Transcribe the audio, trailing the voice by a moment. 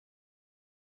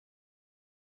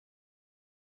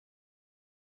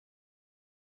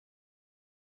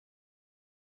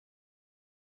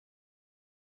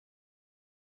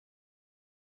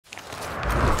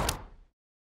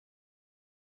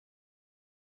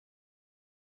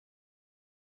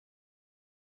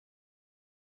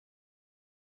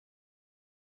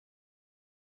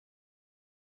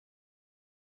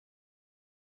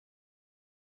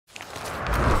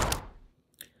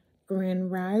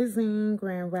Grand Rising,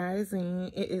 Grand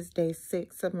Rising. It is day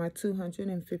 6 of my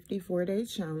 254-day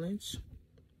challenge.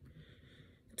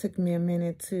 It took me a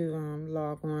minute to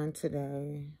log on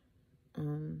today.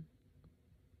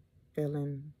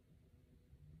 Feeling,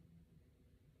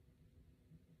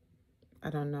 I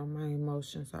don't know, my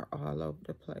emotions are all over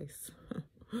the place.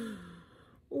 Oh,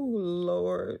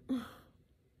 Lord.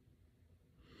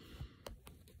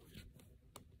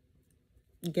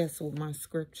 Guess what my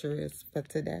scripture is for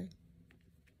today?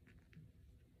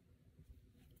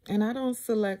 And I don't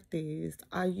select these.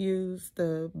 I use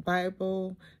the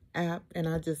Bible app and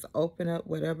I just open up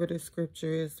whatever the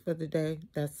scripture is for the day.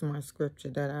 That's my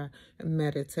scripture that I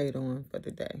meditate on for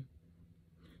the day.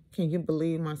 Can you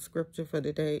believe my scripture for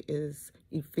the day is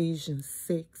Ephesians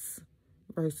 6,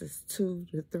 verses 2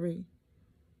 to 3.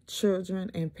 Children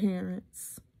and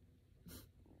parents.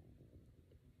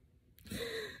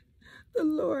 The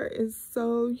Lord is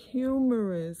so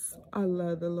humorous. I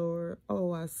love the Lord.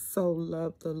 Oh, I so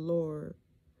love the Lord.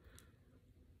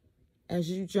 As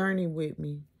you journey with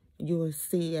me, you will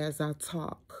see as I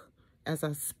talk, as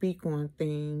I speak on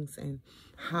things, and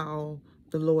how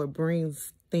the Lord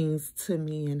brings things to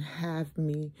me and have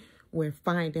me where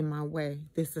finding my way.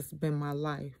 This has been my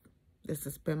life. This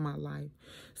has been my life.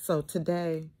 So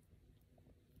today,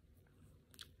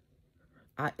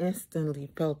 I instantly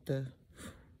felt the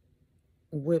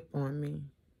whip on me.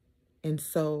 And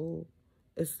so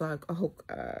it's like, oh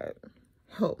God,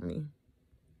 help me.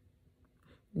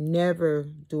 Never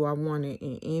do I want to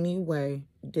in any way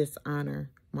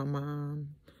dishonor my mom.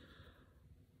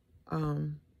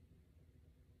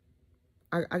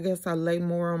 I guess I lay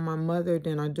more on my mother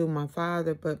than I do my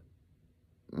father, but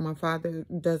my father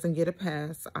doesn't get a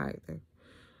pass either.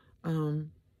 And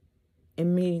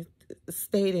me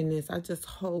stating this, I just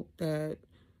hope that,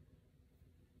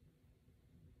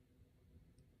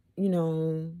 you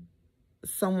know,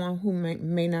 someone who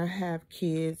may not have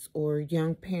kids or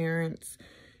young parents,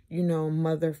 you know,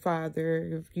 mother,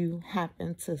 father, if you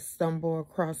happen to stumble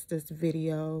across this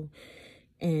video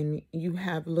and you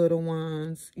have little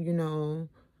ones, you know,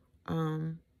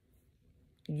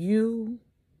 you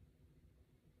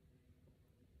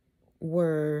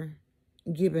were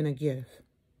given a gift.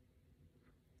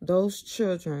 Those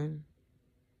children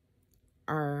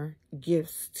are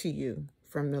gifts to you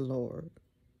from the Lord.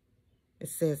 It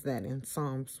says that in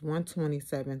Psalms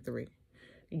 127:3.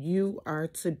 You are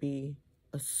to be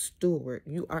a steward.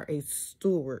 You are a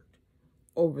steward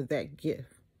over that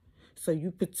gift. So you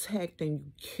protect and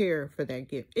you care for that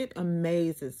gift. It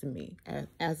amazes me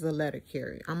as a letter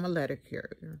carrier. I'm a letter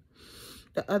carrier.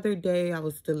 The other day I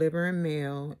was delivering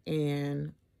mail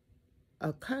and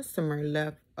a customer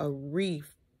left a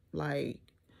wreath, like,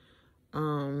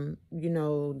 you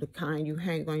know, the kind you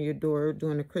hang on your door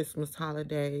during the Christmas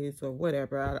holidays or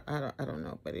whatever. I don't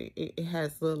know, but it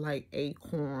has little like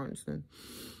acorns and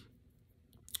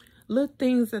little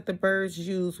things that the birds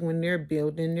use when they're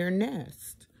building their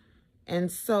nest.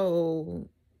 And so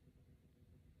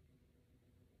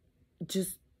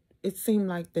just, it seemed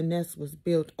like the nest was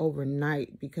built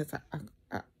overnight because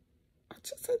I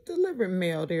just had delivered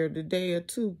mail there the day or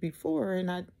two before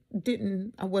and I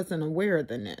wasn't aware of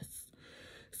the nest.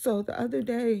 So the other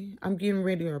day, I'm getting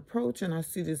ready to approach and I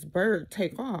see this bird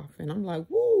take off. And I'm like,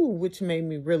 woo, which made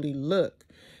me really look.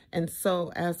 And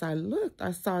so as I looked,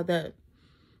 I saw that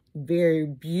very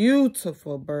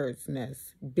beautiful bird's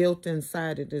nest built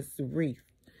inside of this wreath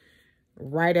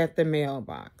right at the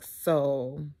mailbox.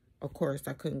 So, of course,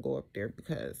 I couldn't go up there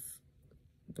because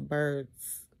the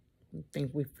birds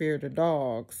think we fear the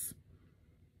dogs.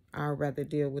 I'd rather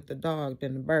deal with the dog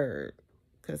than the bird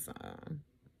because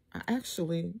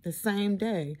actually, the same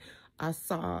day, I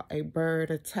saw a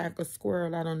bird attack a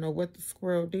squirrel. I don't know what the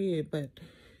squirrel did, but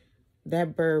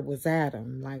that bird was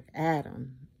Adam, like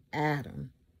Adam,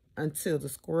 until the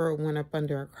squirrel went up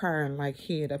under a car and like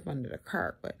hid up under the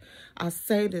car. But I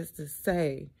say this to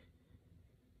say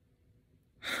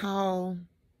how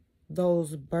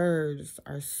those birds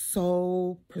are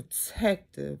so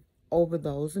protective over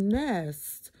those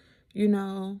nests, you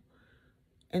know.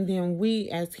 And then we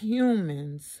as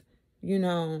humans, you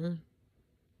know,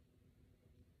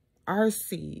 our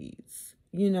seeds,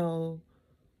 you know,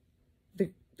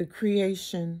 the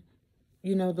creation,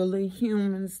 you know, the little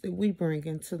humans that we bring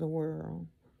into the world.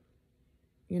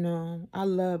 You know, I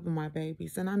love my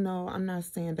babies. And I know, I'm not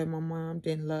saying that my mom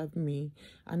didn't love me.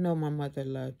 I know my mother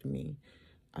loved me.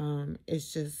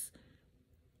 It's just,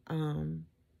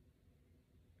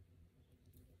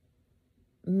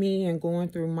 me and going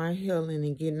through my healing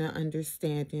and getting an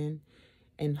understanding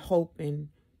and hoping,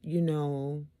 you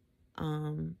know,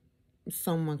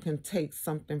 someone can take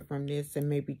something from this and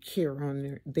maybe cure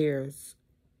on theirs,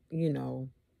 you know,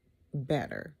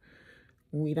 better.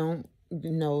 We don't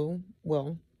know.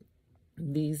 Well,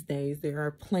 these days there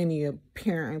are plenty of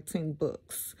parenting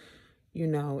books. You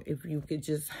know, if you could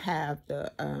just have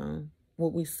the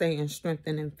what we say in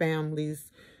Strengthening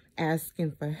Families,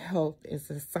 asking for help is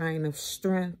a sign of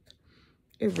strength.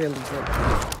 It really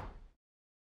is.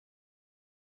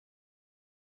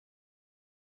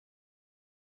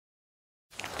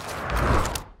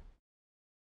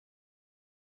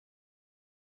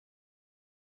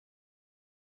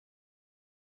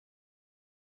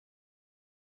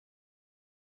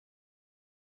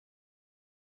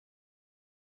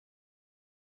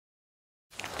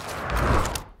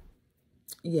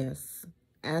 Yes,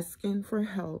 asking for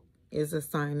help is a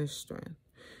sign of strength.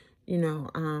 You know,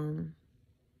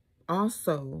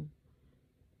 also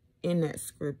in that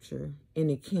scripture, in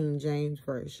the King James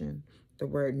Version, the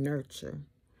word nurture,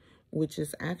 which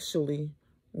is actually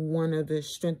one of the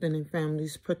Strengthening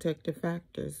Families protective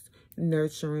factors,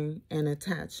 nurturing and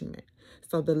attachment.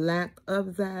 So the lack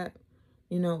of that,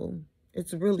 you know,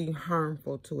 it's really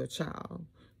harmful to a child,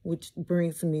 which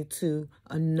brings me to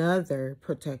another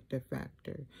protective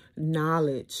factor,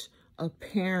 knowledge of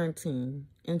parenting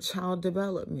and child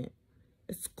development.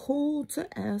 It's cool to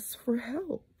ask for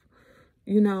help,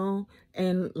 you know,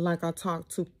 and like I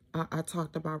talked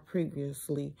about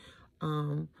previously,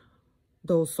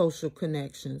 those social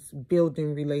connections,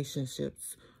 building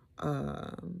relationships,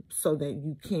 so that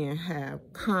you can have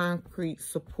concrete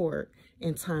support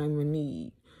in time of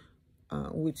need,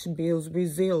 which builds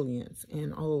resilience.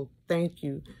 And oh, thank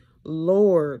you,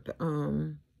 Lord.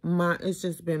 It's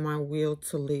just been my will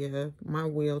to live,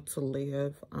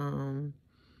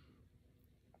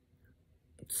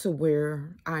 to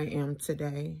where I am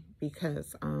today,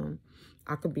 because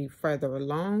I could be further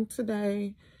along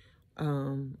today.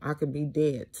 I could be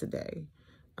dead today.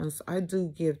 So I do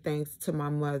give thanks to my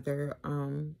mother,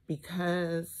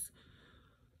 because,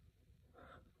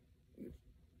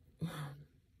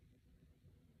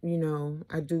 you know,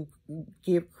 I do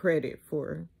give credit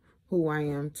for who I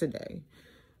am today.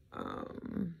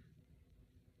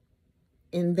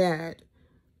 In that,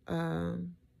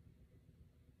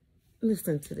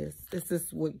 listen to this. This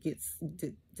is what gets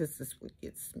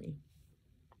me.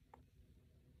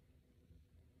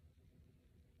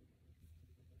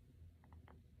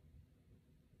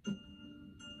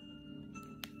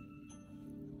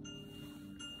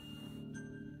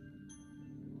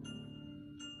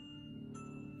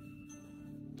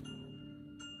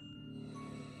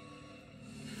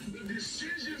 The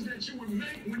decisions that you would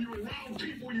make when you're around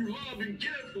people you love and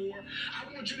care for,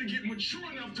 I want you to get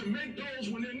mature enough to make those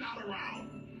when they're not around.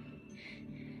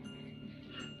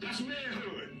 That's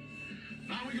manhood.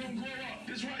 Now we're going to grow up.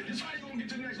 This right. This how you're going to get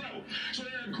to the next level. So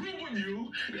there are a group of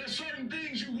you, there's certain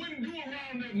things you wouldn't do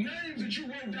around the names that you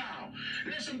wrote down.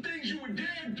 There's some things you would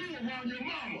dare do around your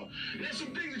mama. There's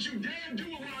some things that you dare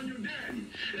do around your daddy.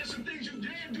 There's some things you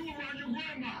dare do around your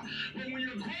grandma. But when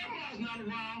your grandma's not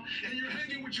around and you're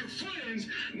hanging with your friends,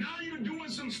 now you're doing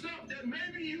some stuff that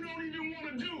maybe you don't even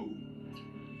want to do.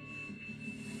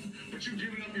 But you're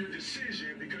giving up your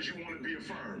decision because you want to be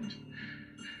affirmed.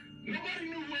 Nobody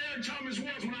knew who Eric Thomas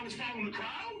was when I was following the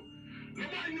crowd.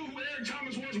 Nobody knew who Eric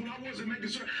Thomas was when I wasn't making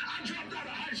certain. I dropped out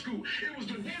of high school. It was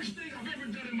the worst thing I've ever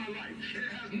done in my life. And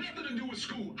it has nothing to do with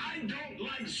school. I don't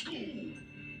like school.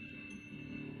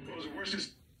 What was the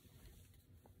worst?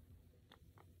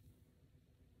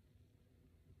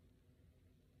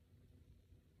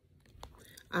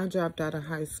 I dropped out of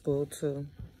high school too.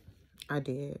 I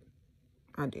did.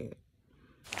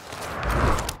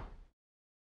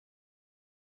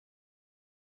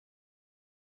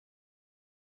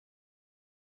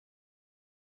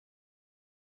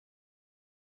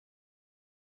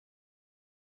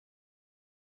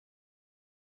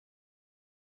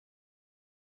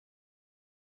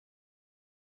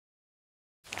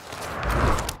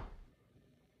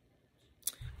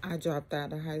 I dropped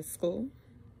out of high school,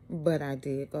 but I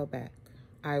did go back.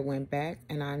 I went back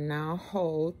and I now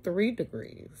hold 3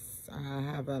 degrees. I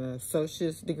have an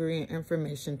associate's degree in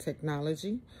information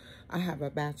technology. I have a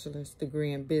bachelor's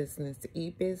degree in business,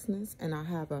 e-business, and I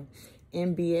have an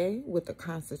MBA with a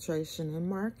concentration in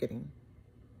marketing.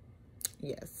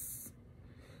 Yes,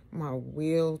 my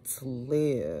will to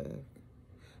live.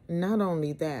 Not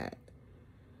only that,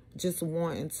 just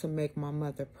wanting to make my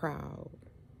mother proud,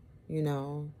 you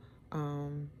know,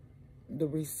 the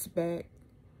respect,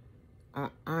 I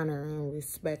honor and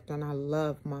respect, and I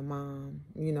love my mom,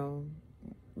 you know,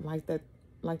 like that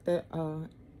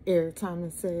Eric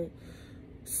Thomas said,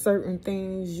 certain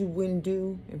things you wouldn't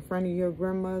do in front of your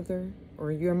grandmother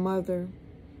or your mother.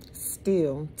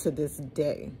 Still to this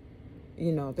day,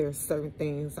 you know, there's certain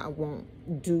things I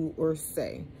won't do or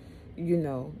say, you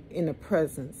know, in the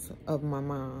presence of my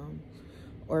mom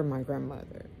or my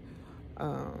grandmother.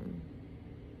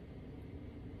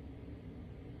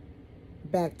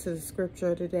 Back to the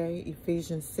scripture today,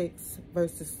 Ephesians 6,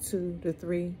 verses 2 to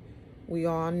 3. We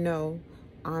all know,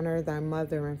 honor thy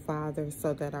mother and father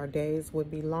so that our days would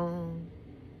be long.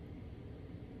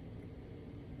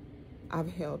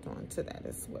 I've held on to that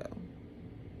as well.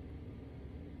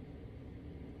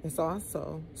 It's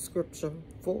also scripture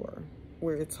 4,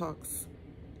 where it talks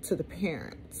to the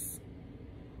parents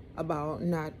about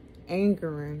not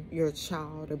angering your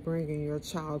child or bringing your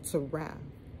child to wrath,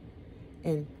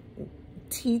 and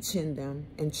teaching them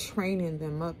and training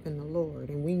them up in the Lord.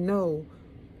 And we know,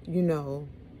 you know,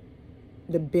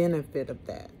 the benefit of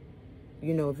that.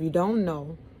 You know, if you don't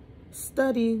know,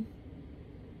 study,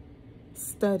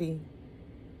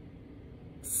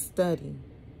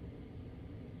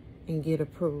 and get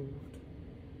approved.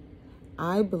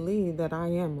 I believe that I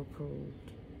am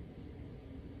approved.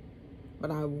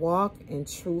 But I walk in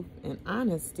truth and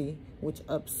honesty, which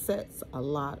upsets a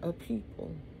lot of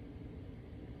people.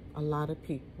 A lot of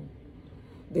people.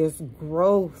 There's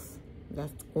growth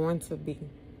that's going to be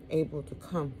able to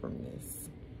come from this.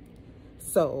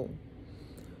 So,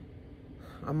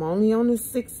 I'm only on the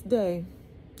 6th day.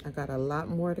 I got a lot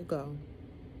more to go.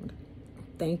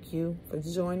 Thank you for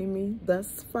joining me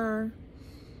thus far.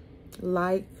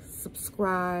 Like,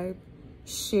 subscribe,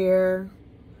 share,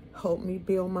 help me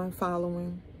build my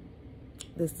following.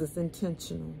 This is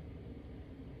intentional.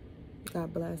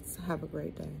 God bless. Have a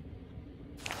great day.